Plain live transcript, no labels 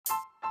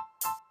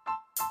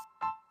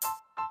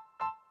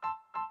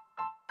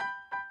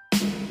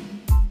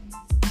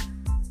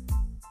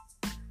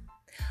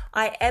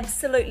I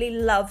absolutely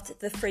loved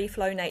the free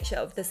flow nature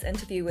of this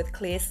interview with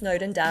Claire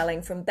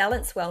Snowdon-Darling from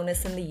Balance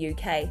Wellness in the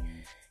UK.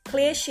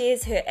 Claire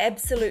shares her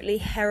absolutely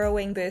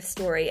harrowing birth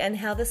story and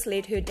how this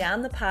led her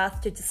down the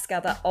path to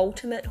discover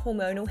ultimate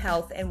hormonal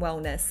health and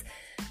wellness,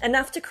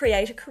 enough to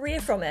create a career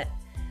from it.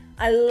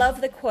 I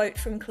love the quote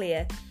from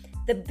Claire: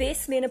 "The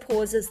best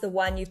menopause is the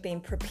one you've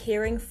been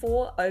preparing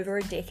for over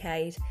a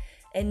decade,"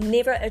 and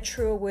never a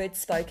truer word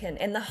spoken.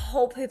 And the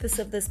whole purpose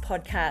of this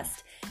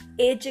podcast: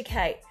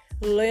 educate,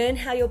 learn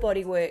how your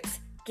body works,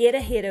 get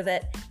ahead of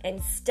it,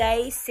 and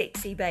stay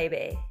sexy,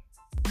 baby.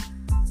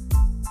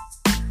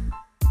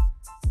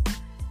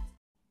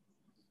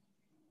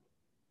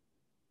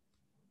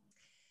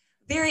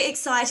 Very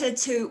excited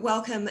to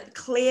welcome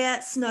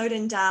Claire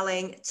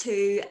Snowdon-Darling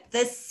to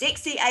the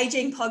Sexy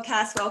Aging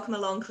Podcast. Welcome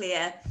along,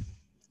 Claire.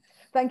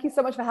 Thank you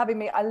so much for having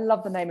me. I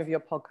love the name of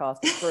your podcast.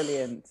 It's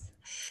brilliant.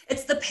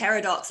 It's the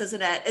paradox,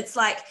 isn't it? It's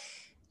like,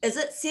 is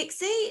it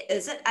sexy?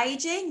 Is it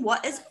aging?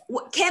 What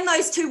can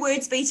those two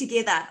words be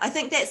together? I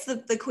think that's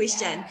the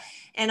question. Yeah.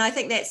 And I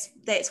think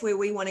that's where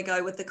we want to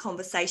go with the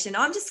conversation.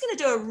 I'm just going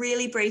to do a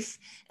really brief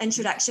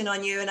introduction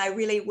on you, and I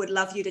really would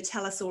love you to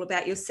tell us all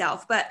about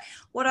yourself. But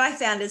what I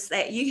found is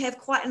that you have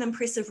quite an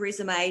impressive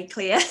resume,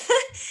 Claire,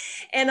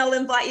 and I'll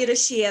invite you to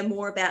share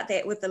more about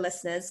that with the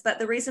listeners. But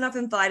the reason I've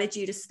invited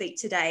you to speak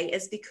today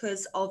is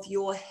because of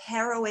your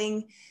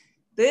harrowing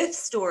birth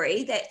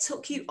story that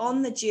took you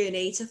on the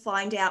journey to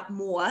find out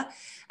more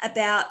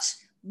about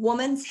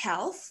women's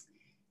health,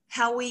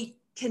 how we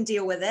can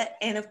deal with it,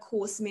 and of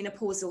course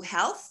menopausal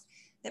health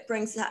that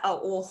brings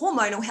or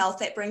hormonal health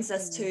that brings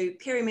us to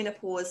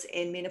perimenopause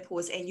and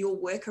menopause, and your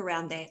work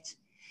around that.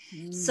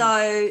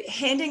 So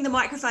handing the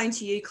microphone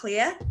to you,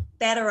 Claire,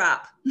 batter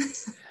up.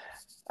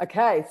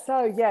 Okay,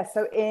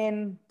 so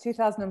in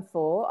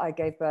 2004 I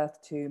gave birth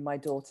to my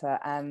daughter,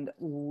 and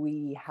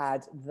we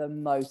had the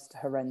most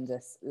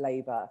horrendous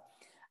labor,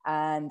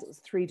 and it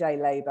was 3-day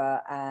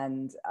labor,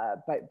 and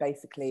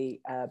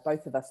basically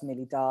both of us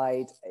nearly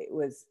died. It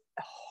was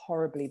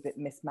horribly bit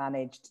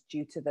mismanaged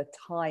due to the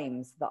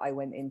times that I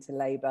went into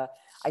labor.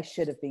 I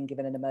should have been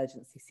given an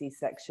emergency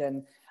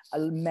C-section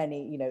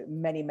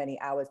many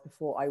hours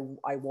before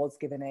I was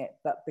given it,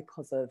 but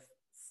because of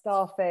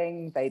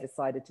staffing, they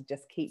decided to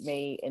just keep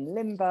me in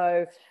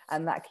limbo,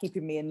 and that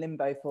keeping me in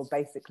limbo for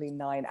basically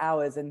 9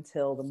 hours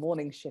until the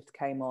morning shift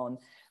came on,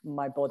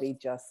 my body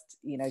just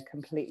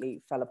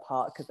completely fell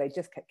apart, because they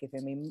just kept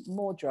giving me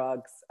more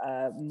drugs,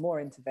 more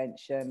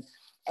intervention,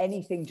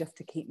 anything just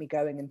to keep me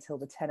going until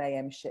the 10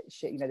 a.m.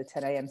 the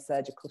 10 a.m.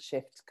 surgical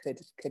shift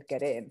could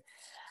get in.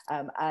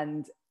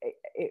 And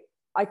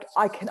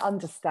I can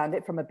understand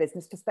it from a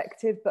business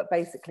perspective, but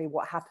basically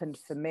what happened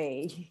for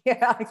me,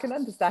 I can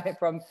understand it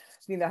from,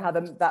 how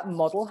that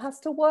model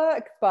has to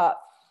work, but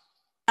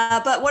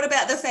what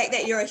about the fact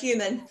that you're a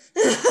human?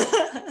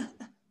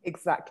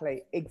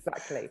 Exactly.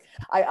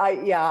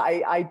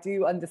 I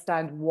do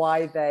understand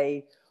why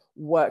they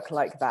work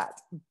like that,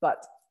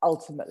 but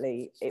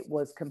ultimately it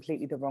was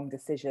completely the wrong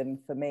decision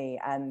for me,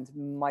 and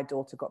my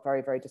daughter got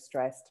very, very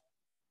distressed.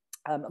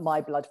 My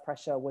blood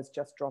pressure was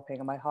just dropping,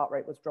 and my heart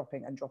rate was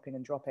dropping.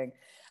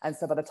 And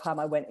so by the time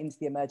I went into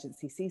the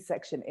emergency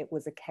C-section, it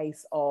was a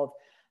case of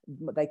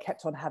they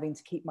kept on having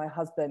to keep my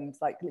husband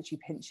literally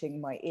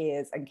pinching my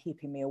ears and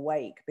keeping me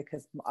awake,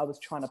 because I was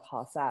trying to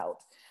pass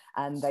out.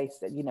 And they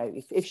said,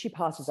 if she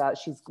passes out,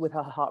 she's with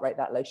her heart rate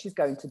that low, she's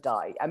going to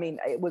die. I mean,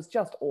 it was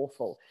just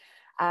awful.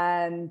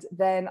 And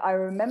then I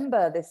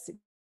remember this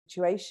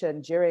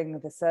situation during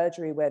the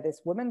surgery where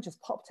this woman just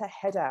popped her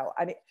head out,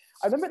 and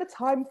I remember at the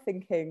time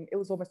thinking it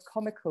was almost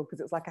comical, because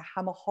it was like a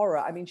Hammer horror.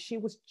 I mean, she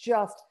was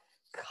just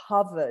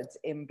covered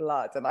in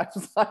blood, and I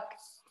was like,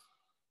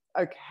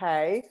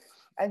 okay.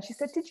 And she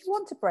said, "Did you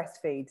want to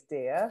breastfeed,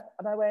 dear?"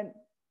 And I went,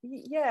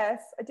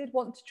 "Yes, I did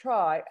want to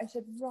try." And she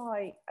said,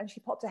 "Right." And she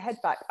popped her head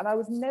back, and I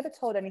was never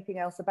told anything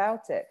else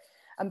about it.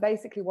 And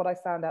basically what I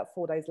found out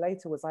 4 days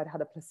later was I'd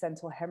had a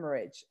placental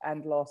hemorrhage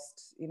and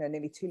lost,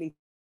 nearly 2 liters,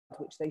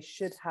 which they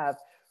should have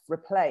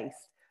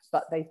replaced.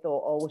 But they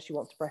thought, oh, well, she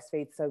wants to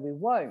breastfeed, so we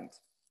won't.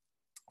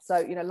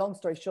 So, long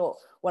story short,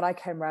 when I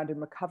came round in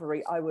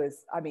recovery, I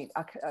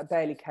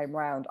barely came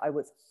round. I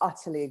was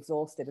utterly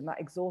exhausted, and that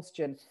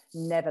exhaustion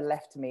never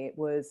left me. It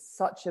was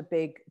such a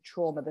big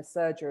trauma, the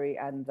surgery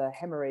and the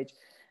hemorrhage,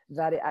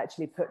 that it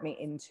actually put me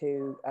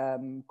into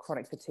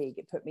chronic fatigue.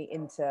 It put me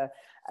into,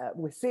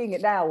 we're seeing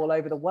it now all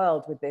over the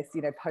world with this,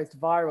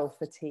 post-viral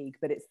fatigue,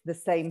 but it's the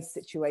same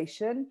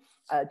situation,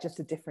 just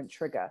a different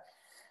trigger.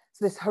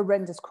 So this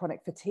horrendous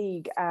chronic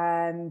fatigue,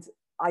 and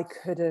I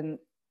didn't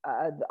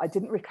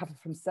recover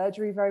from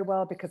surgery very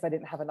well because I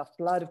didn't have enough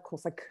blood. Of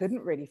course, I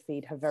couldn't really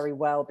feed her very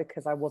well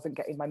because I wasn't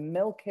getting my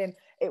milk in.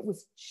 It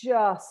was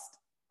just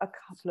a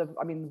couple of,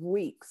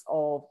 weeks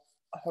of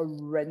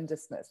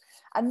horrendousness,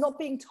 and not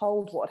being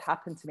told what had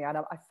happened to me. And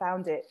I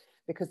found it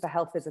because the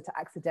health visitor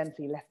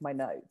accidentally left my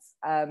notes.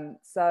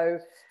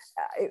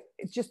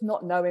 Just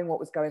not knowing what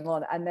was going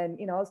on. And then,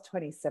 I was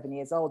 27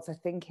 years old. So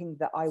thinking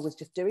that I was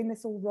just doing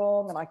this all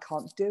wrong and I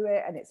can't do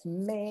it and it's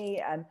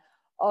me. And,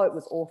 it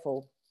was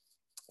awful.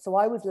 So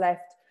I was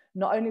left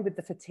not only with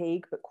the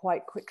fatigue, but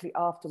quite quickly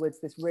afterwards,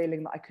 this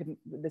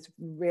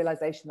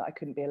realization that I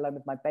couldn't be alone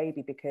with my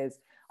baby because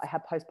I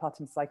had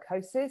postpartum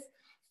psychosis.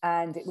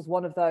 And it was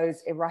one of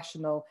those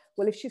irrational,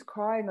 well, if she's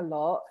crying a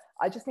lot,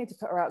 I just need to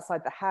put her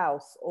outside the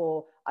house,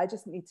 or I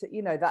just need to,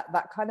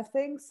 that kind of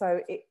thing. So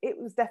it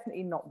was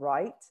definitely not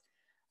right.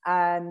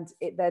 And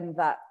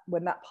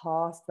when that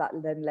passed, that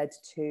then led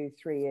to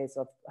 3 years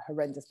of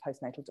horrendous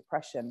postnatal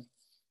depression,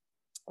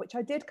 which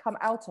I did come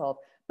out of,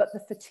 but the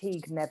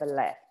fatigue never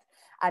left.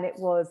 And it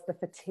was the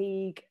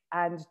fatigue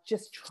and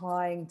just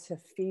trying to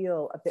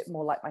feel a bit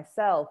more like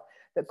myself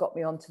that got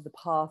me onto the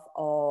path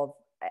of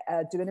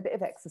doing a bit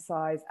of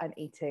exercise and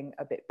eating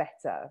a bit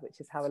better, which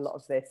is how a lot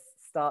of this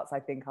starts,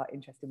 I think, our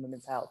interest in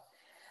women's health.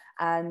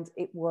 And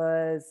it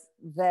was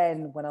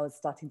then when I was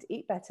starting to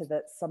eat better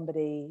that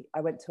I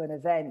went to an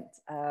event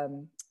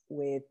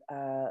with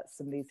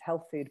some of these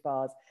health food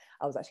bars.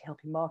 I was actually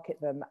helping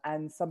market them.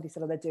 And somebody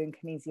said, oh, they're doing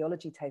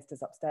kinesiology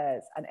tasters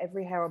upstairs. And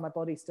every hair on my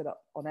body stood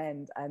up on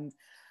end. And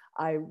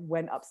I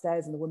went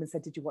upstairs and the woman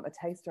said, did you want a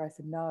taster? I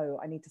said, no,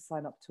 I need to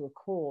sign up to a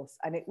course.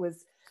 And it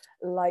was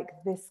like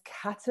this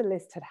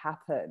catalyst had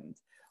happened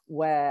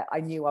where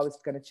I knew I was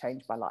going to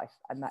change my life.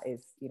 And that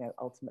is,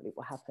 ultimately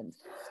what happened.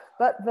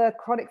 But the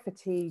chronic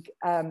fatigue,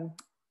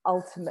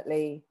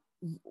 ultimately,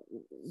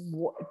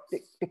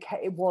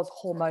 it was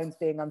hormones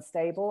being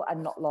unstable.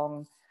 And not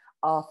long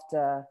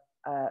after,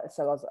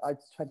 so I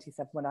was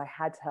 27 when I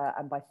had her,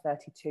 and by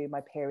 32,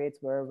 my periods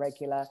were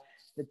irregular.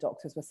 The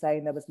doctors were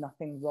saying there was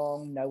nothing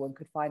wrong. No one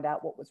could find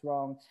out what was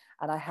wrong.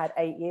 And I had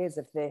 8 years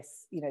of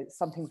this,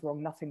 something's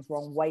wrong, nothing's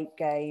wrong, weight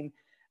gain,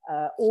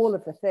 all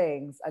of the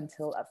things,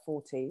 until at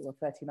 40 or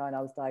 39,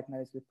 I was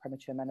diagnosed with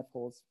premature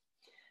menopause.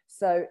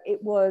 So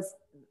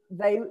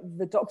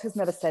the doctors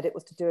never said it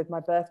was to do with my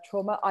birth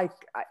trauma.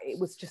 It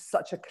was just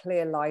such a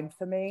clear line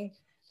for me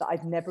that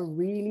I'd never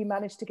really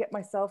managed to get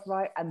myself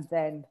right, and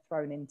then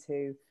thrown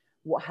into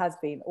what has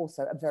been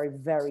also a very,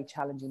 very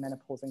challenging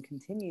menopause, and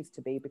continues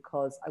to be,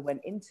 because I went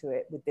into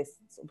it with this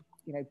sort of,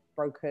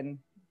 broken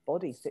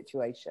body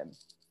situation.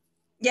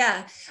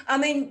 Yeah. I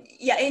mean,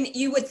 yeah. And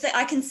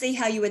I can see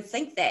how you would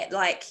think that,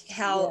 like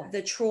how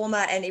the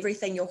trauma and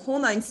everything, your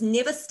hormones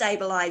never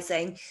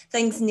stabilizing,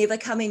 things never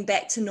coming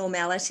back to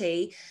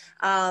normality.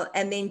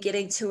 And then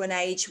getting to an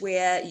age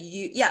where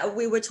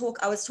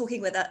I was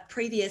talking with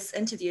previous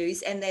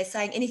interviews, and they're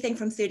saying anything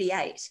from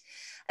 38.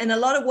 And a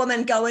lot of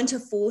women go into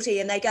 40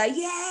 and they go,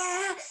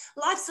 yeah,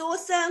 life's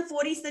awesome.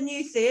 40's the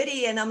new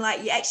 30. And I'm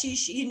like,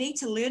 you need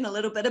to learn a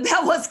little bit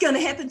about what's going to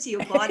happen to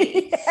your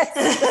body.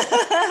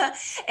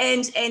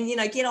 and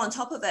get on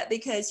top of it,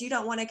 because you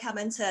don't want to come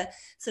into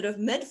sort of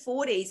mid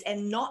 40s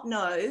and not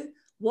know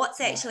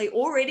what's actually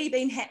already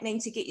been happening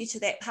to get you to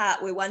that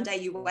part where one day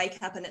you wake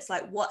up and it's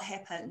like, what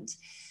happened?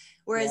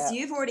 Whereas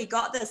you've already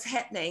got this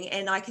happening,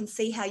 and I can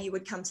see how you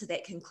would come to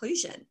that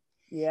conclusion.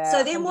 Yeah.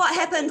 So then what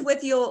happened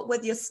with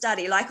your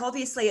study? Like,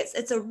 obviously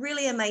it's a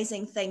really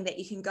amazing thing that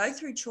you can go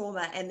through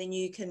trauma and then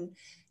you can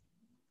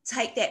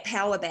take that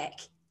power back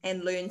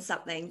and learn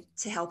something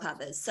to help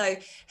others. So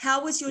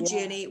how was your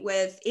journey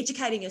with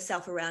educating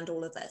yourself around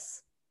all of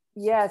this?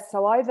 Yeah,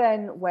 so I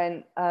then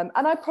went, and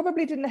I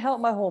probably didn't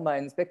help my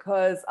hormones,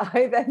 because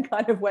I then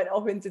kind of went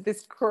off into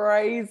this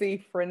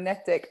crazy,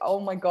 frenetic, oh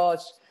my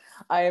gosh,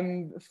 I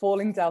am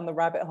falling down the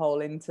rabbit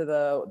hole into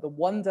the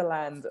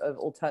wonderland of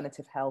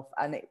alternative health.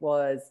 And it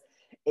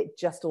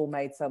just all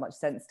made so much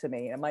sense to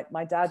me. And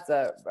my dad's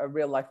a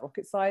real life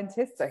rocket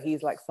scientist. So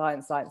he's like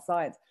science.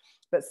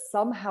 But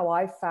somehow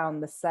I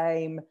found the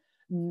same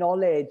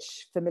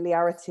knowledge,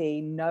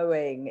 familiarity,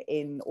 knowing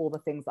in all the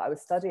things that I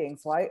was studying.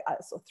 So I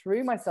sort of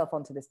threw myself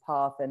onto this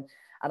path, and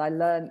I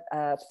learned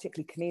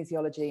particularly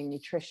kinesiology,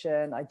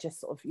 nutrition. I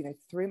just sort of,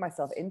 threw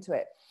myself into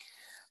it.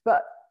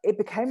 But it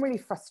became really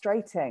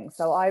frustrating.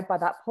 So by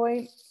that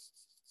point,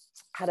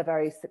 had a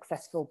very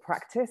successful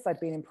practice. I'd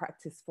been in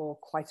practice for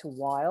quite a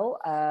while.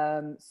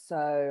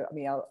 So, I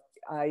mean,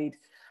 I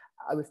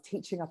was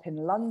teaching up in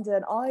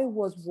London. I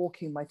was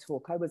walking my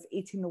talk. I was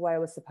eating the way I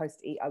was supposed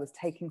to eat. I was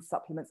taking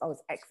supplements. I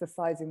was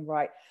exercising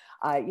right.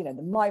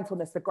 The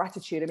mindfulness, the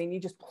gratitude. I mean, you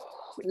just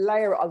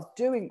layer it. I was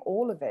doing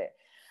all of it.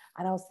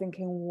 And I was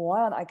thinking,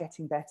 why aren't I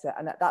getting better?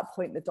 And at that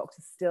point, the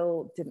doctor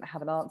still didn't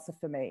have an answer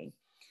for me.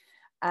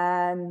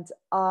 And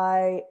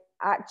I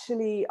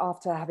actually,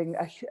 after having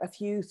a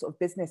few sort of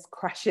business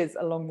crashes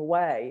along the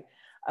way,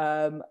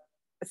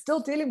 still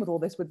dealing with all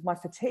this with my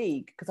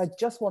fatigue, because I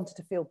just wanted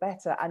to feel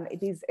better. And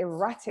these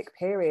erratic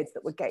periods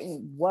that were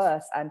getting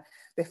worse, and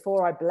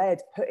before I bled,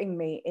 putting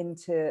me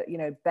into,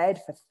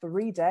 bed for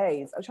 3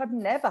 days, which I've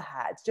never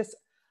had, just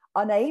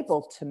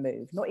unable to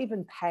move, not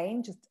even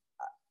pain, just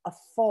a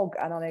fog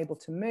and unable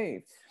to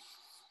move.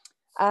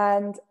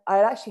 And I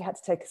actually had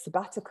to take a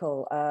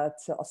sabbatical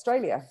to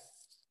Australia.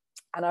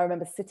 And I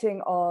remember sitting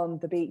on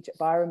the beach at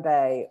Byron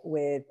Bay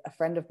with a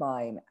friend of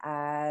mine,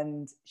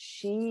 and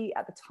she,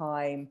 at the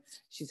time,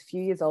 she's a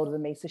few years older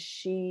than me, so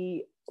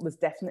she was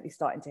definitely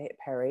starting to hit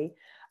peri.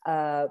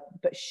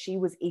 But she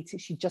was eating,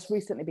 she'd just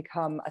recently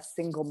become a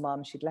single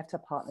mum. She'd left her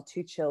partner,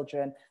 2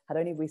 children, had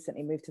only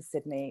recently moved to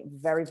Sydney,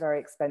 very, very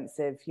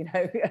expensive, you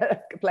know,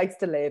 place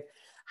to live,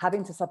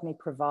 having to suddenly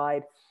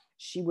provide.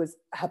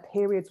 Her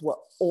periods were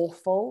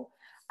awful.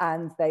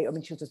 And she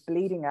was just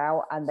bleeding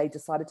out, and they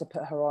decided to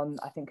put her on,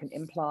 I think, an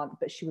implant,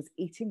 but she was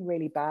eating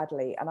really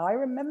badly. And I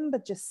remember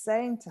just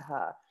saying to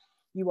her,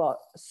 you are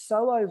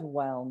so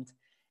overwhelmed,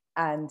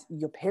 and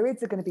your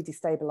periods are going to be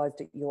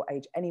destabilized at your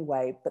age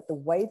anyway, but the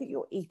way that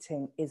you're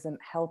eating isn't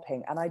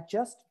helping. And I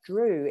just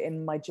drew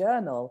in my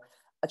journal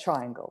a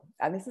triangle.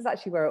 And this is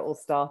actually where it all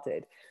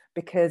started,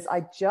 because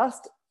I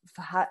just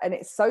had, and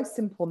it's so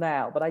simple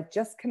now, but I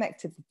just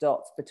connected the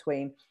dots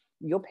between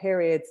your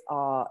periods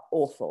are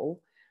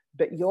awful,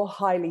 but you're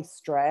highly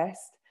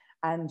stressed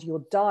and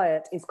your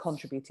diet is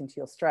contributing to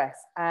your stress.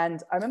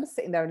 And I remember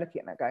sitting there and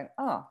looking at it and going,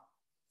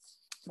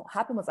 what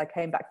happened was I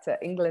came back to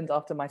England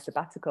after my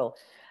sabbatical,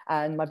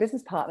 and my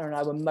business partner and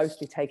I were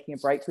mostly taking a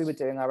break. We were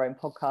doing our own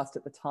podcast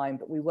at the time,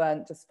 but we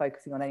weren't just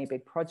focusing on any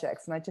big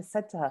projects. And I just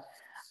said to her,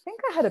 I think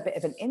I had a bit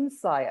of an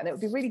insight, and it would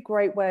be a really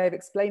great way of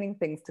explaining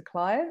things to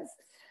clients.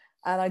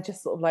 And I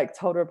just sort of like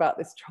told her about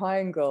this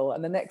triangle.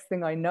 And the next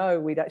thing I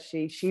know,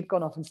 she'd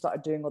gone off and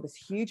started doing all this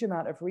huge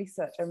amount of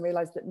research and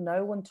realized that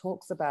no one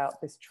talks about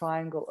this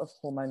triangle of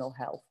hormonal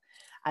health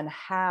and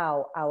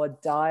how our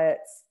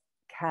diets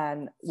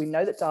we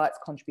know that diets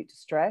contribute to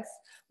stress.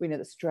 We know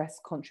that stress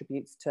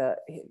contributes to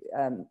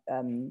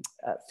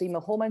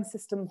female hormone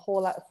system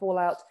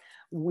fallout.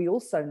 We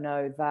also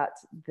know that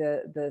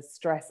the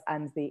stress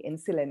and the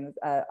insulin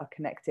are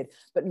connected,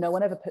 but no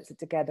one ever puts it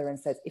together and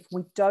says, if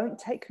we don't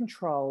take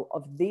control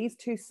of these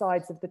 2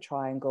 sides of the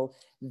triangle,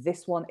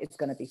 this one is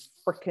going to be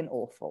freaking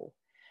awful.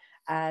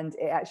 And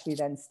it actually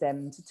then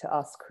stemmed to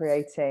us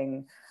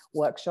creating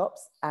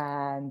workshops,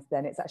 and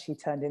then it's actually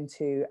turned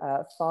into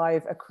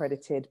 5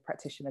 accredited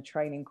practitioner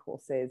training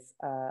courses,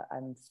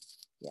 and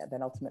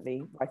then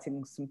ultimately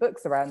writing some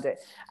books around it.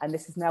 And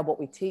this is now what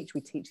we teach.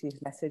 We're teaching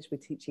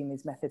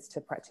these methods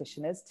to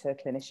practitioners, to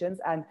clinicians.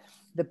 And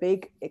the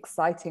big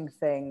exciting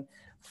thing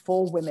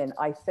for women,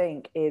 I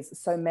think, is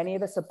so many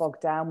of us are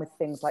bogged down with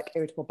things like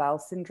irritable bowel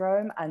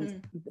syndrome,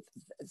 and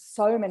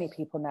so many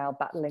people now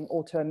battling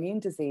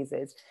autoimmune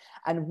diseases.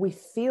 And we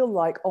feel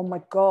like, oh my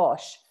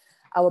gosh,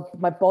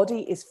 my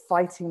body is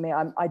fighting me.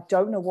 I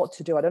don't know what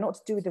to do. I don't know what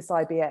to do with this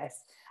IBS.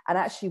 And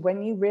actually,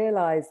 when you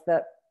realize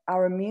that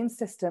our immune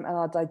system and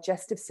our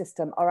digestive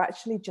system are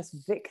actually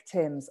just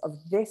victims of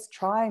this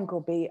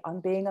triangle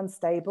being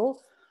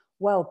unstable,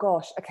 well,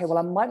 gosh, okay, well,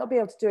 I might not be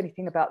able to do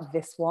anything about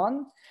this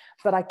one,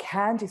 but I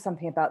can do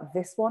something about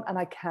this one, and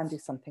I can do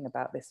something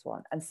about this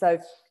one. And so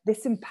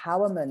this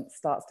empowerment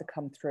starts to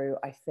come through,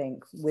 I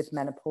think, with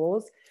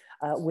menopause,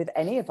 with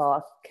any of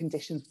our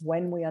conditions,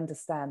 when we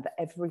understand that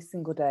every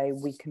single day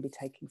we can be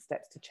taking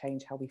steps to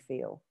change how we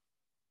feel.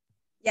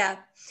 Yeah,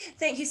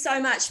 thank you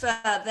so much for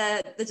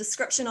the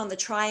description on the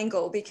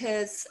triangle,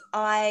 because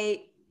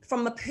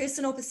from a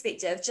personal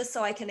perspective, just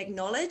so I can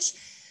acknowledge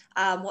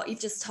what you've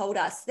just told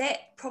us,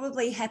 that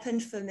probably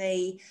happened for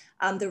me,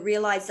 the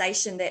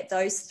realization that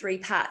those 3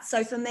 parts.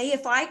 So for me,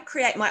 if I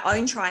create my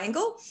own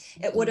triangle,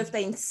 it would have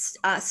been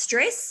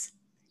stress,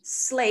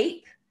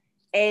 sleep,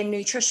 and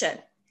nutrition.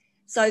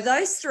 So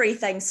those 3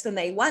 things for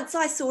me, once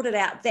I sorted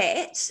out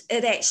that,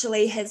 it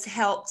actually has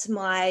helped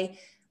my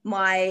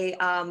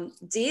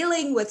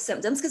dealing with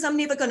symptoms, because I'm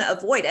never going to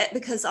avoid it,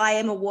 because I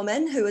am a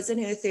woman who is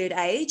in her 3rd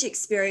age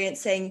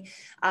experiencing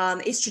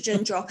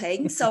estrogen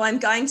dropping. So I'm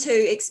going to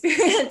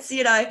experience,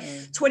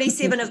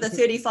 27 of the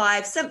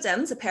 35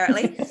 symptoms,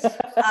 apparently.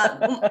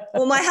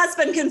 Well, my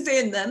husband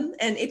confirmed them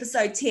in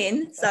episode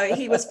 10. So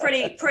he was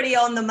pretty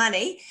on the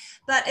money,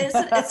 but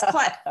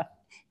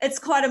it's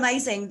quite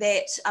amazing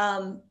that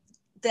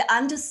the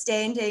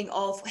understanding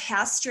of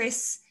how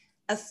stress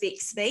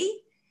affects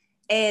me,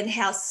 and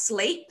how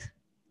sleep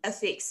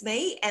affects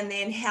me, and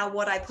then how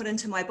what I put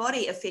into my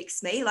body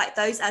affects me. Like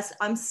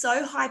I'm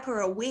so hyper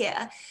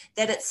aware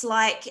that it's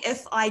like,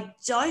 if I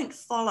don't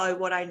follow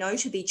what I know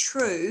to be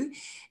true,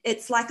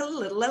 it's like a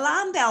little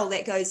alarm bell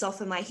that goes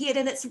off in my head.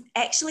 And it's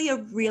actually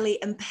a really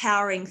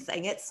empowering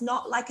thing. It's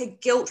not like a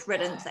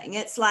guilt-ridden thing.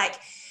 It's like,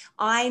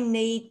 I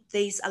need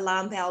these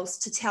alarm bells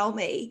to tell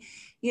me,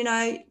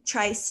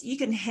 Trace, you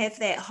can have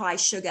that high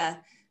sugar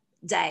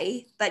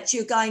day, but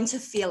you're going to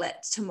feel it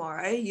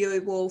tomorrow.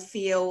 You will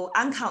feel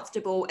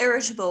uncomfortable,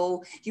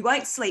 irritable, you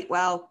won't sleep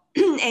well,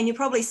 and you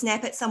probably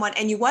snap at someone,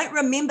 and you won't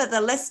remember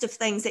the list of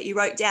things that you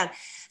wrote down.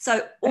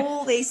 So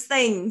all these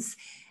things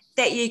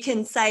that you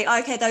can say,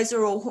 okay, those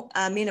are all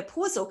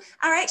menopausal,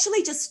 are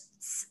actually just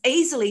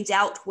easily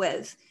dealt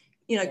with.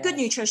 Good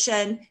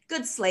nutrition,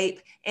 good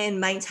sleep,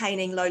 and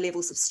maintaining low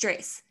levels of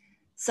stress.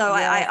 So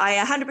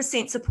I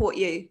 100% support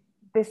you.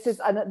 This is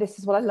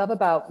what I love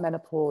about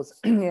menopause.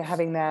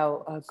 Having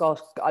now,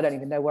 I don't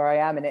even know where I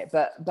am in it,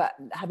 but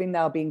having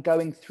now been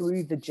going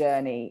through the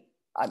journey,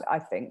 I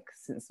think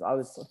since I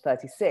was sort of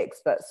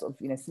 36, but sort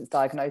of, since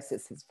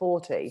diagnosis, since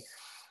 40,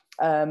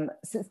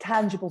 since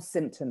tangible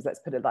symptoms, let's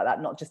put it like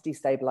that, not just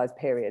destabilized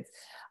periods,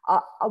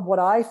 what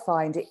I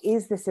find it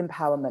is this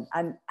empowerment,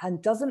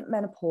 and doesn't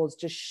menopause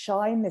just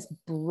shine this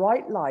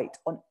bright light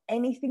on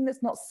anything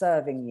that's not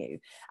serving you?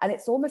 And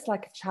it's almost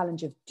like a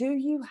challenge of, do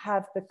you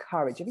have the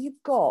courage? Have you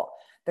got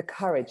the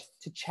courage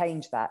to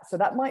change that? So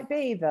that might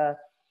be the,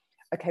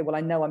 okay, well,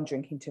 I know I'm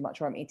drinking too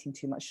much, or I'm eating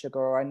too much sugar,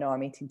 or I know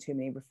I'm eating too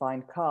many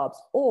refined carbs,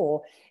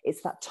 or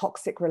it's that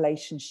toxic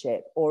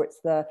relationship, or it's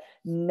the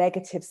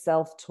negative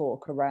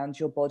self-talk around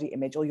your body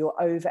image, or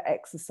you're over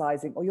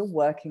exercising, or you're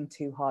working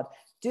too hard.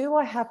 Do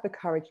I have the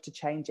courage to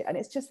change it? And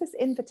it's just this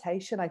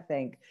invitation, I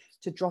think,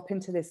 to drop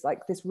into this,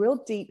 like this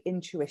real deep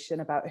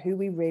intuition about who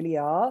we really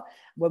are,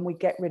 when we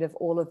get rid of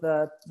all of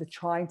the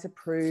trying to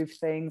prove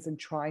things and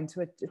trying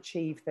to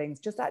achieve things,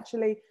 just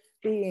actually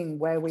being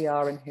where we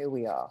are and who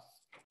we are.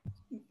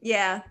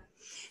 Yeah.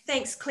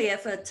 Thanks, Claire,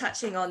 for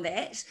touching on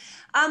that.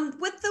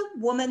 With the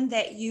woman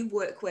that you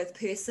work with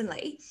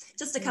personally,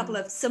 just a couple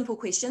of simple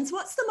questions.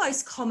 What's the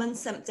most common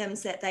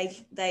symptoms that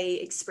they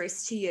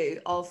express to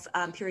you of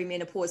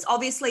perimenopause?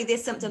 Obviously,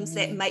 there's symptoms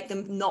that make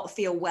them not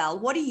feel well.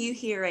 What are you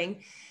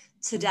hearing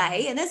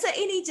today? And is it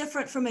any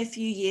different from a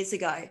few years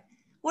ago?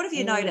 What have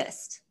you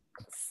noticed?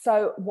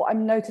 So what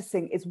I'm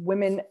noticing is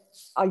women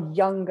are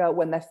younger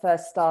when they're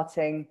first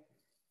starting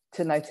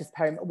to notice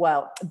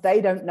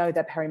they don't know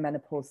their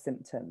perimenopause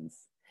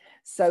symptoms.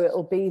 So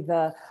it'll be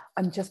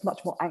I'm just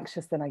much more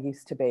anxious than I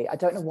used to be. I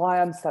don't know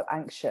why I'm so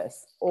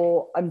anxious,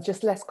 or I'm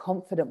just less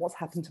confident. What's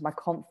happened to my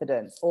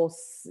confidence? Or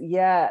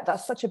yeah,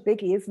 that's such a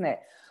biggie, isn't it?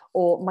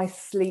 Or my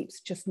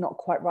sleep's just not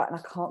quite right and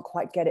I can't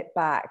quite get it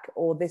back,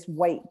 or this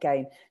weight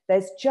gain.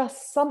 There's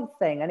just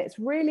something, and it's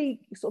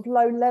really sort of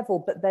low level,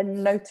 but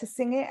then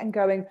noticing it and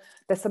going,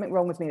 there's something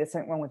wrong with me, there's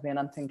something wrong with me. And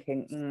I'm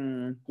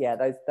thinking, yeah,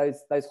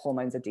 those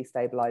hormones are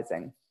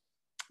destabilizing.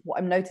 What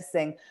I'm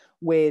noticing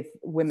with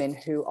women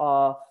who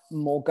are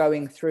more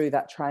going through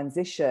that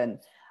transition,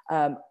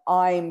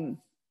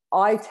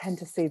 I tend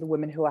to see the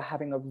women who are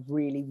having a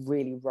really,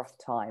 really rough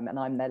time, and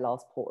I'm their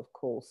last port of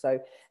call.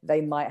 So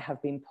they might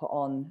have been put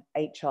on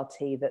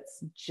HRT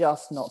that's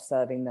just not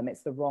serving them.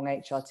 It's the wrong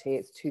HRT.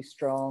 It's too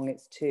strong.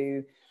 It's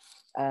too,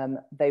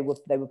 they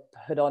were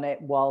put on it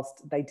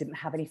whilst they didn't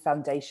have any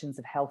foundations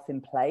of health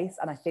in place.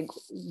 And I think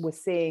we're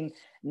seeing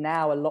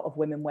now a lot of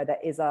women where there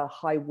is a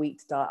high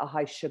wheat diet, a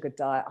high sugar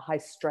diet, a high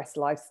stress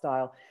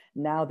lifestyle.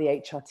 Now the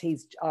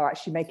HRTs are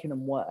actually making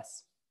them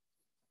worse.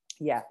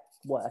 Yeah,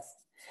 worse.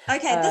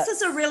 Okay, this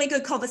is a really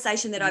good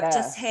conversation that I've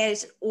just had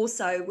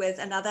also with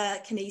another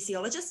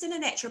kinesiologist and a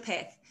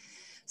naturopath.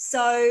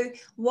 So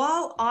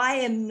while I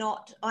am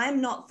not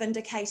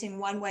vindicating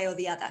one way or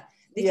the other,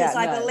 because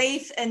I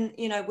believe in,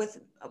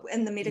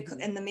 in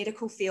the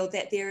medical field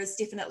that there is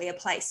definitely a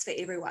place for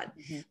everyone.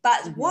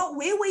 But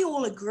where we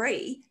all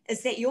agree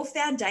is that your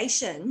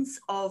foundations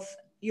of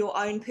your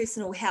own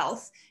personal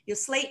health, your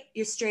sleep,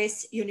 your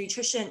stress, your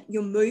nutrition,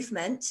 your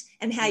movement,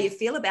 and how you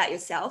feel about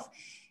yourself,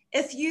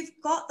 if you've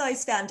got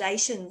those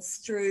foundations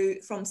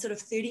from sort of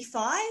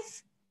 35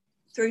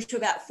 through to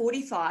about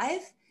 45,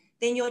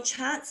 then your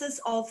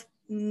chances of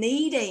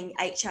needing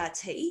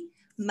HRT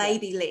may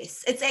be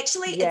less. It's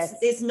actually,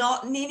 there's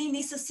not any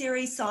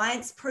necessary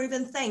science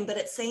proven thing, but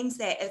it seems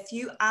that if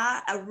you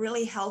are a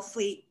really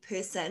healthy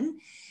person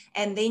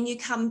and then you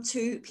come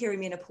to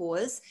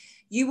perimenopause,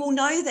 you will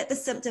know that the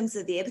symptoms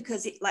are there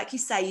because, like you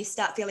say, you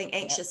start feeling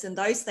anxious, and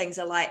those things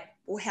are like,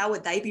 well, how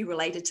would they be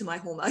related to my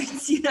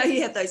hormones? You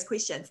have those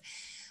questions.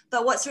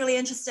 But what's really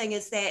interesting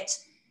is that,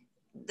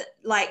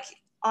 like,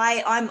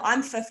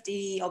 I'm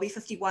 50, I'll be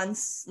 51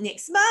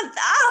 next month.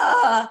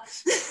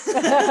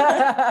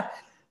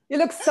 You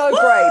look so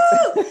great.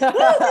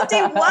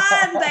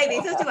 51,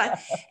 baby, 51.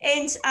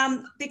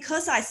 And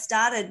because I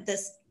started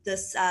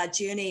this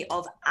journey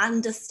of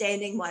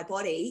understanding my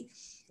body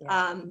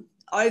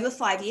over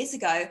 5 years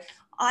ago,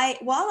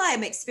 while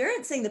I'm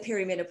experiencing the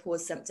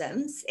perimenopause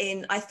symptoms,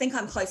 and I think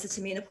I'm closer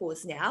to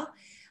menopause now,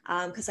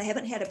 because I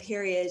haven't had a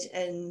period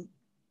in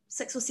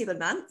 6 or 7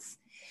 months.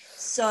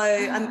 So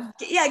I'm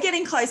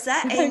getting closer.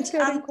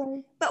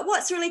 But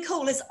what's really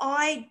cool is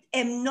I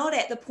am not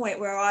at the point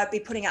where I'd be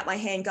putting up my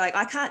hand going,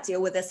 I can't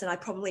deal with this and I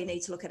probably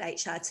need to look at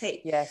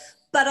HRT. Yes.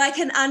 But I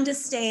can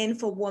understand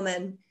for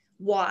women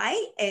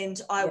why, and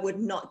I would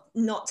not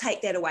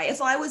take that away.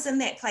 If I was in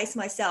that place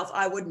myself,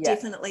 I would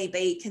definitely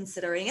be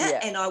considering it,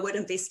 and I would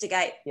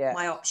investigate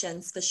my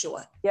options for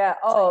sure. Yeah.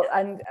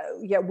 And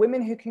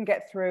women who can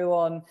get through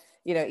on,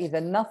 either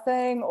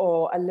nothing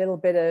or a little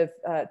bit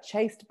of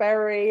chaste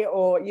berry,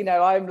 or,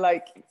 I'm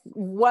like,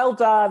 well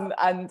done.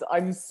 And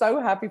I'm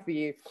so happy for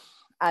you.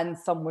 And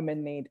some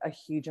women need a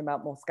huge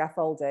amount more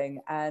scaffolding.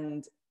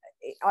 And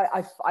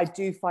I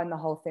do find the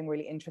whole thing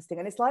really interesting.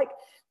 And it's like,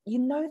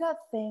 that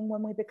thing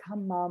when we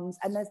become mums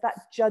and there's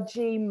that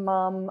judgy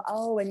mum,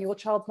 and your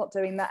child's not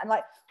doing that. And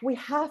like, we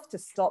have to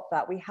stop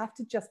that. We have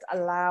to just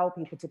allow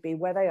people to be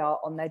where they are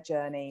on their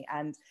journey.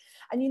 And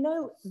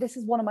this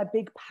is one of my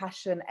big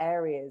passion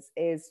areas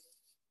is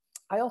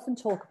I often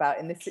talk about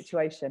in this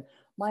situation,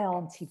 my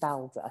Auntie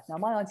Valda. Now,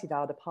 my Auntie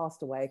Valda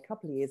passed away a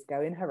couple of years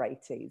ago in her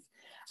 80s.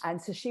 And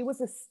so she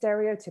was a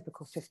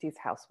stereotypical 50s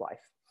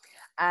housewife.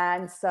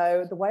 And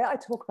so the way I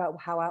talk about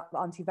how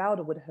Auntie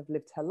Valda would have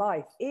lived her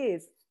life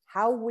is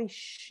how we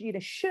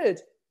should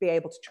be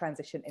able to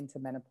transition into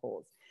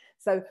menopause.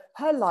 So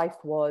her life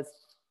was,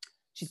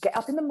 she'd get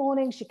up in the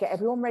morning, she'd get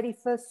everyone ready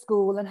for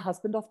school and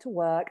husband off to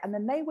work, and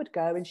then they would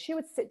go and she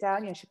would sit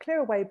down, she'd clear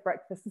away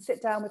breakfast and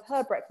sit down with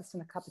her breakfast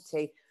and a cup of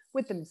tea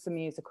with them, some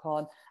music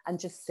on, and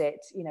just sit,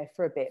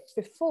 for a bit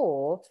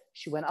before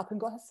she went up and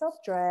got herself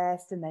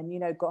dressed, and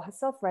then, got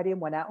herself ready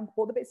and went out and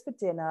bought the bits for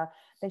dinner.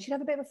 Then she'd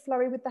have a bit of a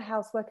flurry with the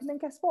housework, and then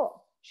guess what?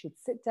 She'd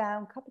sit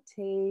down, cup of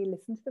tea,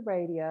 listen to the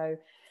radio.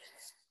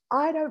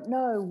 I don't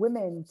know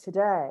women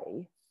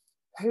today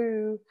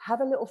who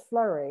have a little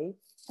flurry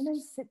and then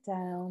sit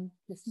down,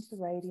 listen to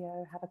the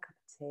radio, have a cup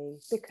of tea,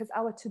 because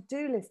our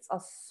to-do lists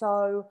are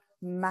so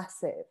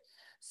massive.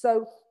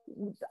 So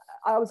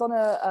I was on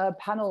a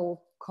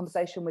panel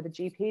conversation with a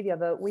GP the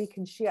other week,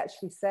 and she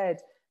actually said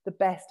the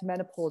best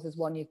menopause is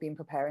one you've been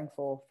preparing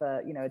for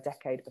a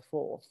decade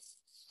before.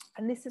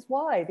 And this is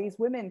why these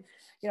women,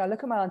 I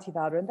look at my Auntie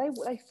Valda, and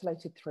they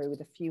floated through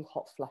with a few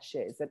hot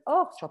flushes and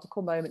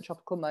tropical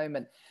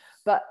moment,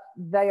 but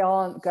they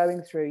aren't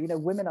going through,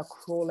 women are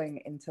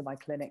crawling into my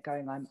clinic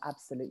going, I'm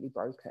absolutely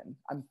broken.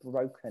 I'm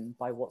broken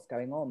by what's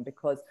going on,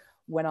 because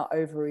when our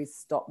ovaries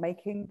stop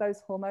making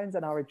those hormones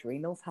and our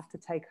adrenals have to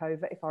take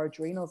over, if our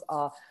adrenals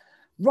are,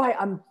 right,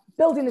 I'm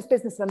building this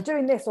business and I'm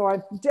doing this, or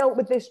I've dealt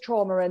with this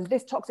trauma and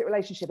this toxic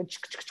relationship, and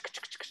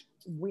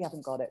we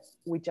haven't got it.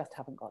 We just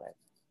haven't got it.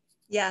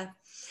 Yeah,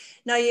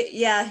 no,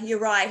 you're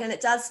right. And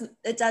it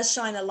does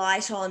shine a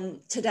light on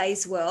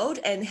today's world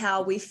and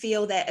how we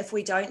feel that if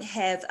we don't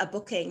have a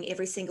booking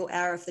every single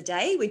hour of the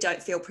day, we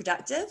don't feel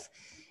productive,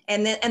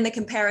 and the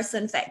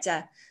comparison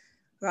factor,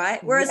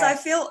 right? Whereas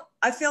yes.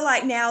 I feel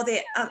like now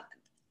that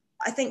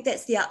I think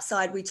that's the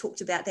upside. We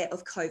talked about that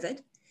of COVID.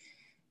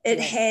 It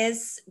yes.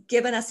 has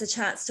given us a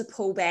chance to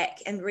pull back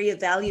and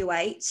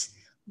reevaluate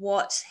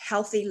what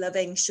healthy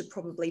living should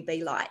probably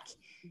be like.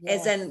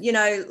 Yes. As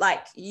in,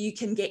 like you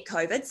can get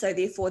COVID, so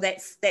therefore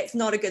that's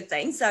not a good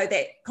thing. So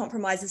that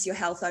compromises your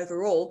health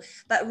overall,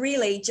 but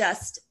really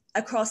just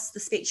across the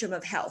spectrum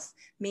of health,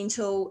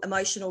 mental,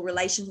 emotional,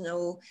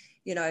 relational,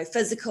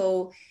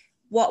 physical,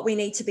 what we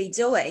need to be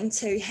doing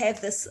to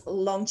have this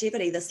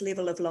longevity, this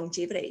level of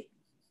longevity,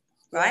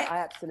 right? Yeah, I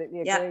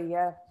absolutely agree.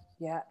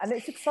 Yeah. And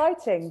it's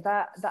exciting,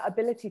 that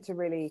ability to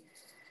really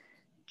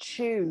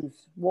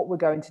choose what we're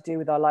going to do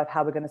with our life,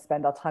 how we're going to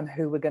spend our time,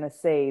 who we're going to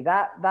see.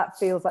 That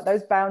feels like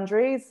those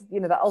boundaries,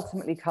 that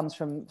ultimately comes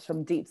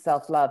from deep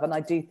self-love. And I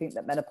do think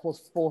that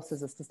menopause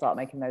forces us to start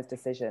making those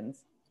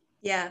decisions.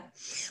 Yeah.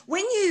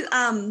 When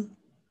you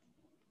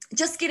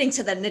just getting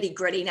to the nitty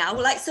gritty now,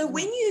 like, so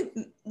when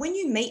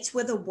you meet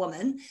with a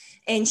woman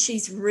and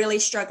she's really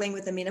struggling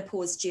with the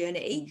menopause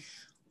journey,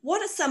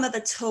 what are some of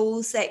the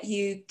tools that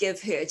you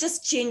give her,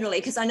 just generally?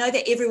 Because I know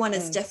that everyone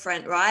is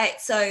different, right?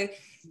 So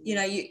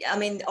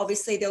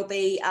obviously there'll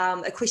be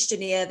a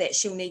questionnaire that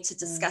she'll need to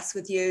discuss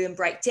with you and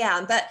break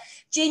down, but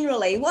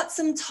generally, what's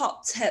some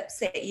top tips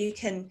that you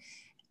can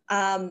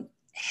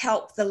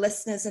help the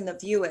listeners and the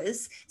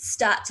viewers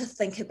start to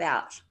think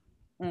about?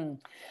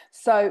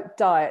 So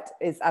diet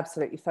is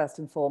absolutely first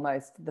and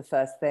foremost the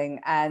first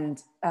thing,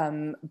 and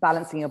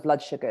balancing your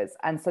blood sugars.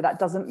 And so that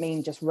doesn't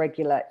mean just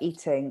regular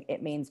eating.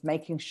 It means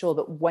making sure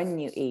that when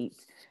you eat,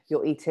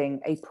 you're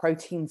eating a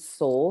protein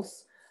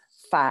source,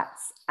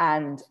 fats,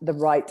 and the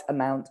right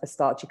amount of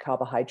starchy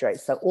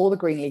carbohydrates. So all the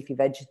green leafy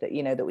veggies that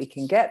that we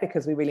can get,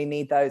 because we really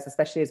need those,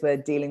 especially as we're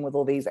dealing with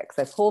all these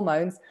excess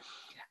hormones.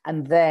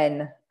 And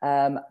then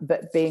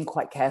but being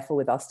quite careful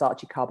with our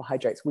starchy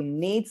carbohydrates. We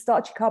need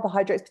starchy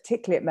carbohydrates,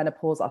 particularly at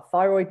menopause. Our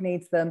thyroid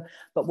needs them.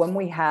 But when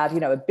we have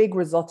a big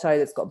risotto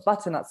that's got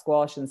butternut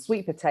squash and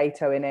sweet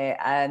potato in it,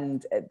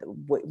 and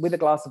with a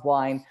glass of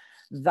wine,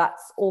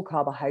 that's all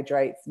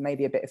carbohydrates,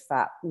 maybe a bit of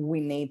fat. We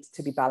need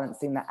to be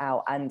balancing that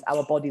out, and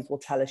our bodies will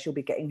tell us you'll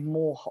be getting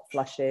more hot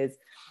flushes,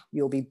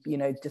 you'll be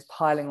just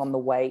piling on the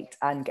weight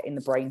and getting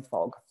the brain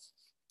fog.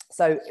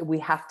 So we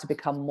have to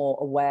become more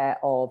aware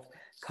of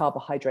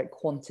carbohydrate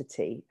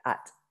quantity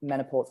at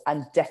menopause,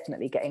 and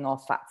definitely getting our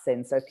fats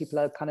in. So if people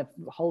are kind of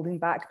holding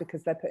back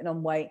because they're putting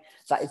on weight,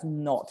 that is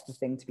not the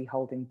thing to be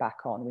holding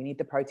back on. We need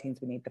the proteins,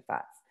 we need the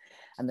fats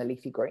and the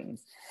leafy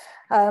greens.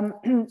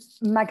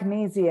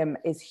 Magnesium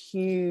is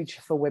huge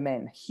for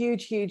women,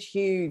 huge.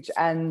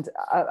 And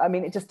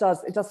it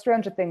does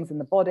 300 things in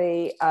the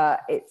body.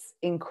 It's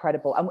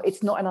incredible. And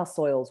it's not in our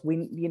soils.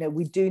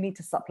 We do need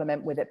to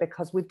supplement with it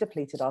because we've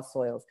depleted our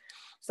soils.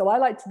 So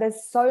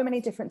there's so many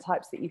different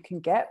types that you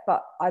can get,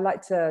 but I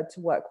like to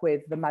work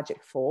with the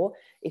Magic 4.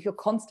 If you're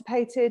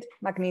constipated,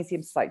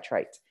 magnesium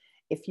citrate.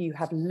 If you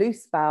have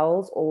loose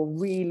bowels or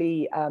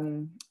really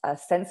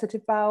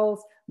sensitive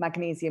bowels,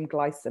 magnesium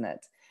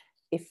glycinate.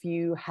 If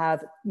you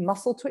have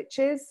muscle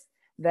twitches,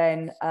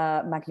 then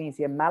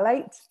magnesium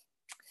malate.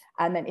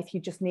 And then if you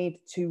just need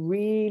to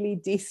really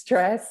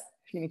de-stress,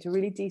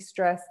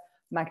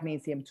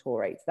 magnesium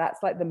taurate.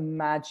 That's like the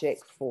Magic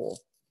 4.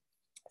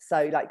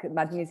 So like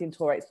magnesium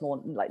taurate is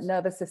more like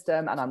nervous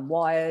system, and I'm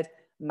wired.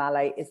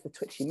 Malate is the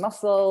twitchy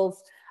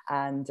muscles.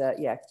 And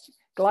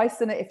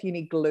glycinate if you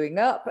need gluing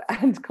up,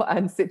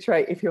 and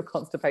citrate if you're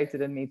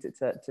constipated and need it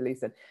to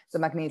loosen. So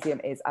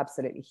magnesium is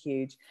absolutely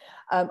huge.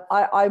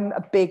 I'm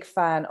a big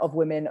fan of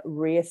women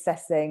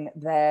reassessing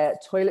their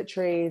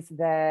toiletries,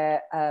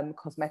 their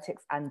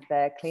cosmetics and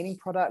their cleaning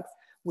products.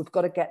 We've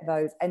got to get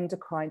those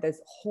endocrine, those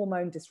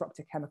hormone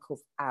disruptor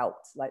chemicals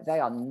out. Like,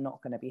 they are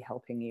not going to be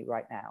helping you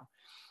right now.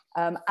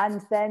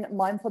 And then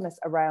mindfulness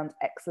around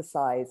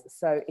exercise.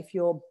 So if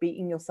you're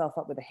beating yourself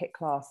up with a HIIT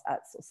class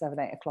at 7,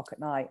 8 o'clock at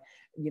night,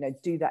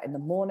 do that in the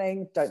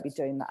morning. Don't be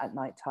doing that at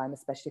night time,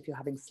 especially if you're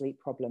having sleep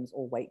problems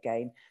or weight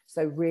gain.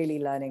 So really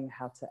learning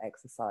how to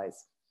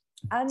exercise.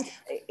 And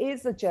it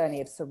is a journey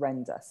of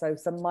surrender. So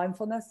some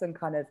mindfulness and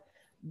kind of,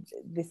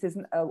 this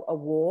isn't a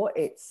war,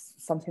 it's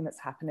something that's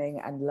happening,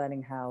 and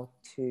learning how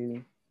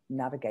to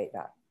navigate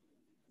that.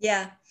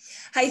 Yeah.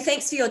 Hey,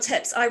 thanks for your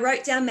tips. I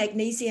wrote down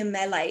magnesium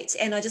malate,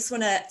 and I just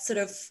want to sort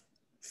of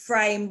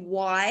frame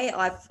why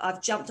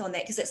I've jumped on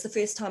that, because it's the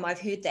first time I've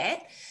heard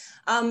that.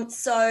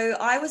 So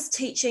I was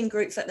teaching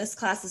group fitness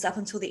classes up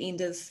until the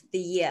end of the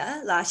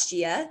year, last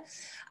year.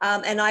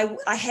 And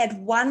I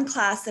had one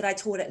class that I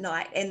taught at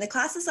night, and the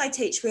classes I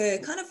teach were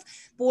kind of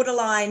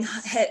borderline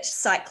HIIT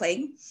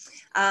cycling.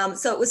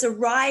 So it was a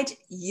ride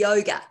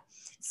yoga.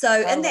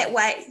 So in that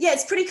way, yeah,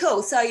 it's pretty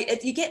cool. So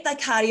you get the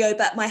cardio,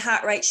 but my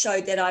heart rate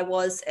showed that I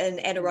was in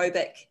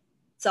anaerobic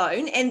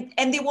zone.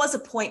 And there was a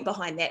point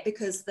behind that,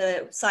 because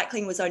the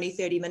cycling was only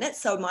 30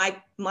 minutes. So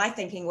my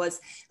thinking was,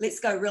 let's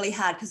go really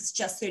hard because it's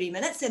just 30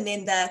 minutes. And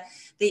then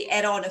the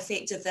add-on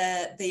effect of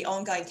the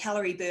ongoing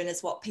calorie burn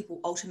is what people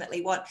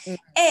ultimately want. Mm.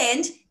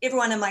 And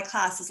everyone in my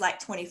class is like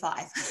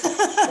 25.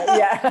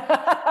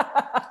 Yeah.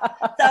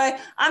 So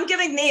I'm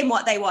giving them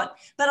what they want,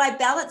 but I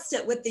balanced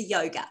it with the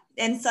yoga.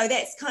 And so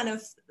that's kind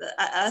of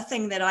a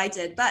thing that I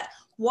did. But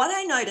what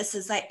I noticed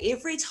is that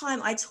every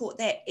time I taught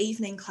that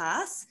evening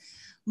class,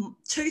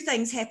 three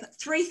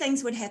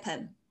things would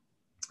happen.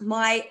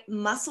 My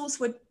muscles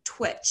would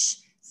twitch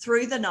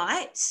through the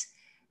night.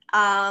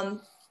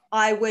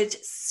 I would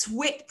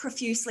sweat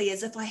profusely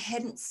as if I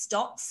hadn't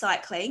stopped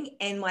cycling,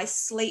 and my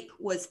sleep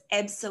was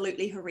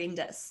absolutely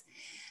horrendous.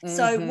 Mm-hmm.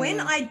 So when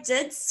I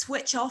did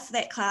switch off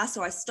that class,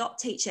 or I stopped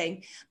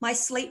teaching, my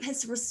sleep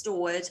has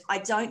restored. I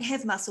don't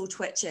have muscle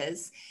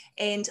twitches,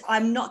 and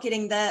I'm not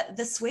getting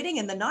the sweating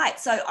in the night.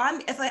 So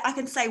if I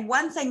can say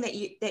one thing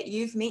that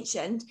you've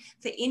mentioned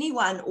for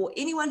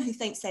anyone who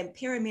thinks they're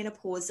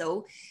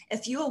perimenopausal,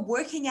 if you are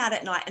working out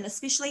at night, and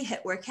especially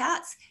HIIT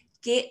workouts,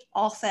 get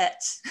off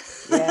it.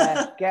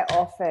 Yeah, get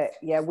off it.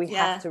 Yeah, we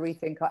have to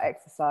rethink our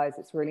exercise.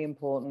 It's really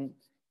important.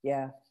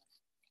 Yeah.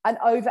 And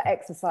over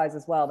exercise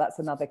as well. That's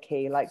another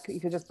key. Like,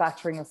 if you're just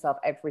battering yourself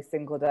every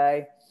single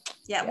day.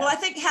 Yeah. Well, I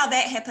think how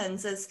that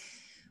happens is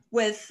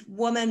with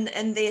women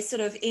in their sort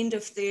of end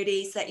of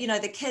 30s, that,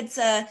 the kids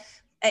are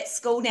at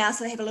school now,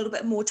 so they have a little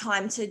bit more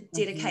time to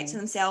dedicate to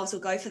themselves or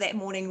go for that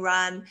morning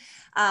run.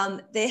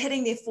 They're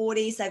hitting their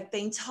 40s. They've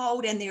been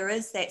told, and there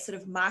is that sort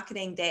of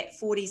marketing that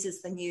 40s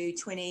is the new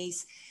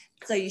 20s.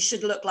 So you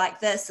should look like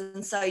this.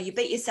 And so you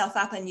beat yourself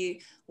up and you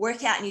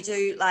work out and you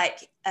do like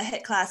a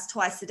HIIT class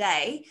twice a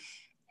day.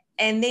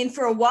 And then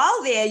for a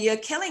while there, you're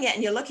killing it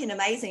and you're looking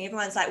amazing.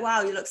 Everyone's like,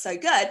 wow, you look so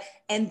good.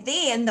 And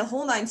then the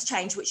hormones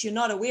change, which you're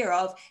not aware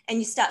of, and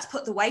you start to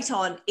put the weight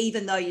on,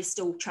 even though you're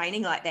still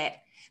training like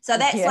that. So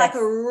that's like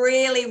a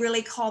really,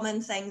 really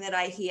common thing that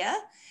I hear.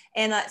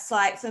 And it's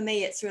like, for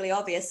me, it's really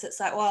obvious. It's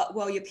like,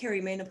 well, you're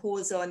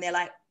perimenopausal. And they're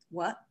like,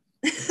 what?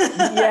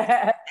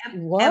 Yeah.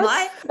 What? Am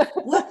I?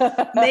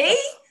 What?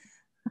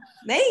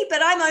 Me?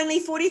 But I'm only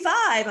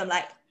 45. I'm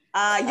like,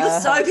 you're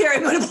so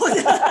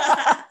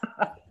perimenopausal.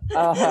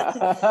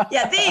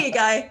 Yeah, there you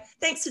go.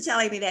 Thanks for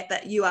telling me that,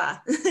 but you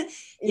are.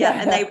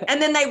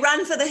 And then they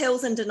run for the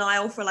hills in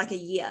denial for like a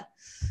year.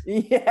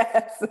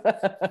 Yes.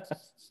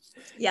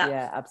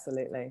 Yeah,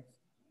 absolutely.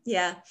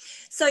 Yeah.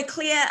 So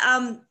Claire,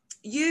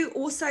 you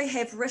also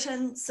have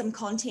written some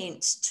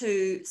content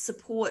to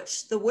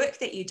support the work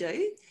that you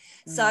do.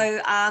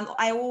 So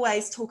I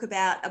always talk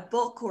about a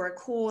book or a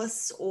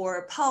course or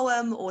a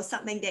poem or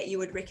something that you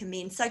would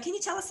recommend. So can you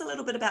tell us a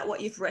little bit about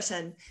what you've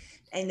written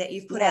and that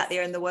you've put out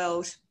there in the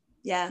world?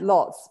 Yeah,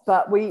 lots.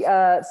 But we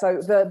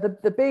so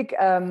the big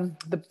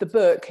the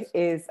book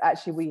is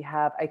actually, we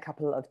have a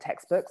couple of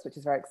textbooks, which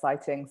is very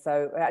exciting.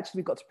 So actually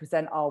we got to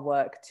present our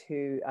work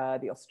to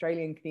the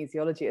Australian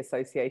Kinesiology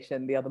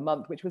Association the other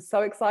month, which was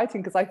so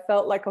exciting because I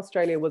felt like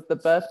Australia was the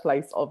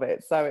birthplace of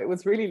it. So it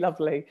was really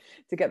lovely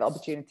to get the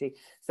opportunity.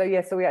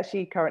 So so we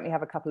actually currently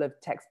have a couple of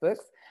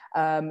textbooks.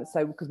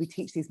 So because we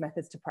teach these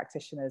methods to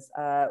practitioners,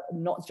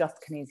 not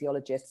just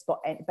kinesiologists, but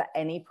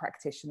any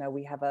practitioner.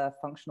 We have a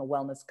functional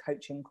wellness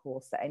coaching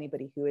course for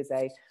anybody who is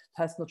a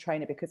personal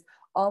trainer, because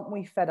aren't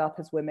we fed up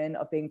as women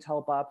of being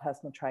told by our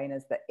personal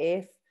trainers that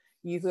if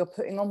you're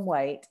putting on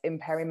weight in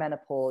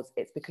perimenopause,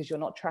 it's because you're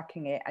not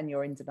tracking it and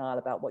you're in denial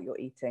about what you're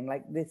eating.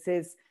 Like, this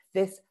is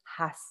this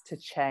has to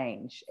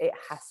change. It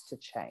has to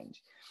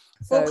change.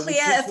 Well,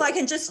 Claire, if I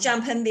can just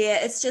jump in there,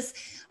 it's just,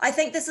 I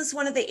think this is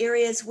one of the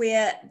areas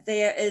where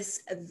there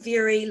is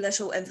very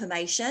little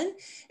information,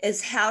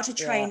 is how to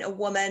train a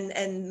woman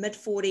in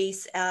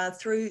mid-40s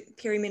through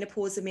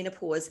perimenopause and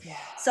menopause. Yeah.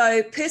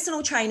 So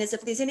personal trainers,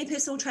 if there's any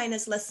personal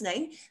trainers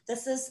listening,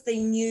 this is the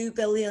new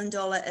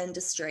billion-dollar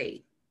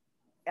industry.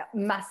 Yeah,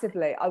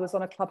 massively. I was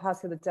on a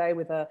Clubhouse the other day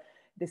with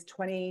this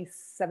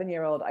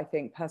 27-year-old, I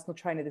think, personal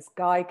trainer. This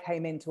guy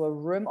came into a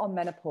room on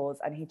menopause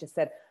and he just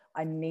said,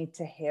 I need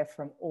to hear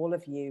from all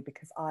of you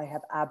because I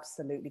have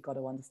absolutely got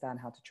to understand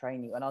how to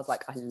train you. And I was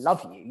like, I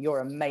love you. You're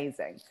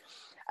amazing.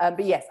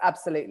 But yes,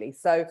 absolutely.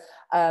 So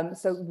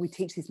we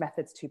teach these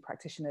methods to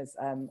practitioners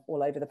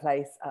all over the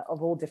place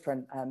of all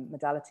different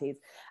modalities.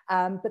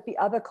 But the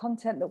other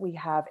content that we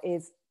have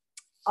is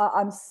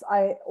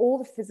all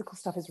the physical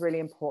stuff is really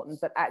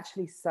important, but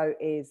actually so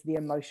is the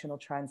emotional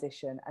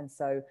transition. And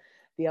so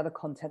the other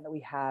content that we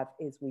have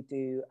is we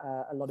do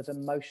a lot of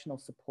emotional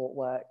support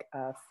work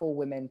for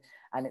women,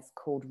 and it's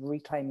called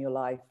Reclaim Your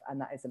Life, and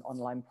that is an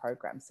online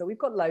program. So we've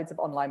got loads of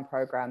online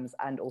programs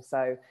and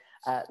also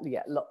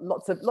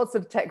lots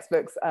of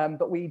textbooks,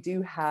 but we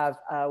do have,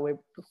 we're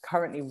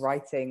currently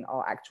writing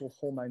our actual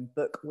hormone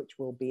book, which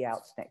will be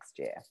out next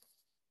year.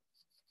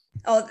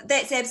 Oh,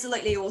 that's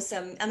absolutely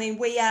awesome. I mean,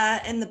 we are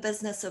in the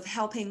business of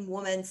helping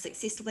women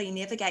successfully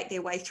navigate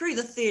their way through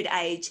the third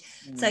age.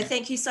 So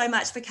thank you so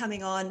much for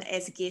coming on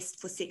as a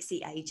guest for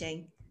Sexy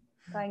Aging.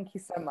 Thank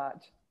you so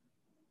much.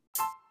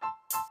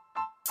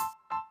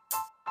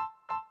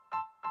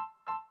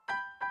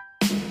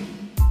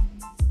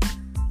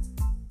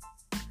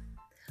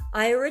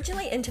 I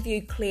originally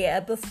interviewed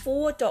Claire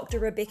before Dr.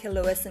 Rebecca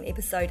Lewis in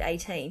episode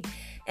 18,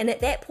 and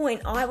at that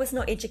point I was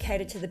not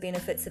educated to the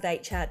benefits of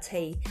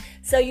HRT.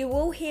 So you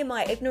will hear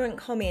my ignorant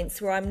comments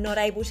where I'm not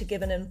able to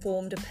give an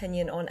informed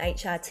opinion on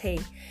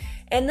HRT.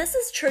 And this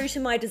is true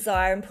to my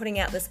desire in putting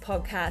out this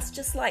podcast.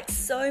 Just like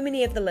so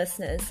many of the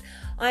listeners,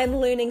 I am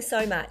learning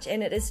so much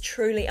and it is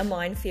truly a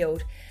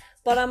minefield.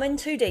 But I'm in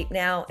too deep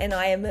now and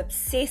I am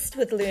obsessed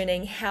with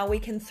learning how we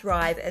can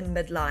thrive in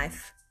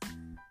midlife.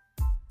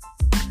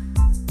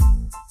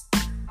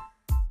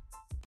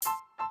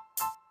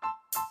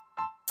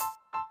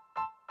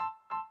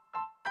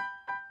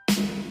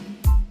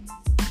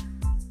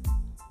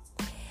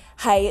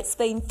 Hey, it's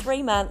been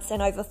 3 months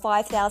and over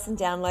 5,000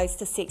 downloads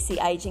to Sexy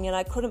Aging, and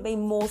I couldn't be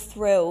more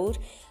thrilled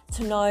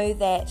to know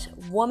that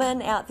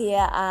women out there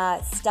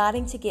are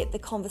starting to get the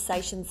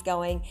conversations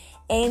going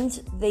and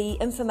the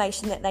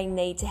information that they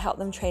need to help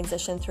them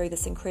transition through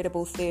this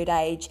incredible third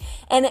age.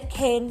 And it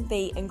can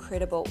be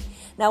incredible.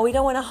 Now, we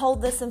don't want to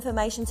hold this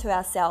information to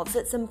ourselves.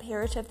 It's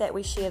imperative that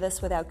we share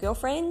this with our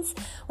girlfriends,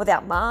 with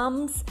our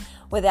moms,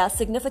 with our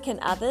significant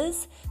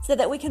others, so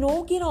that we can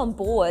all get on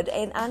board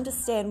and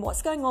understand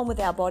what's going on with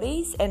our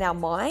bodies and our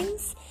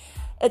minds.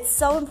 It's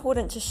so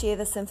important to share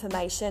this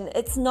information.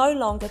 It's no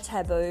longer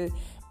taboo.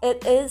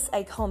 It is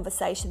a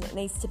conversation that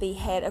needs to be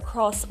had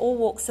across all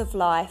walks of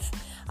life,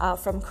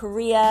 from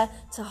career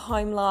to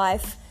home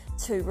life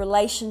to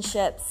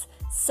relationships.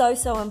 So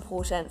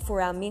important for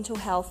our mental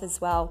health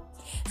as well.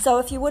 So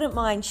if you wouldn't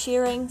mind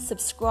sharing,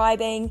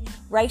 subscribing,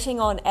 rating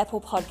on Apple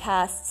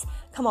Podcasts,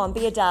 come on,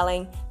 be a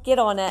darling, get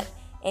on it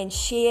and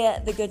share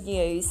the good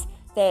news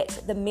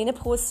that the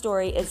menopause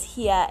story is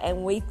here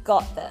and we've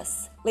got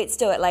this. Let's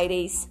do it,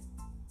 ladies.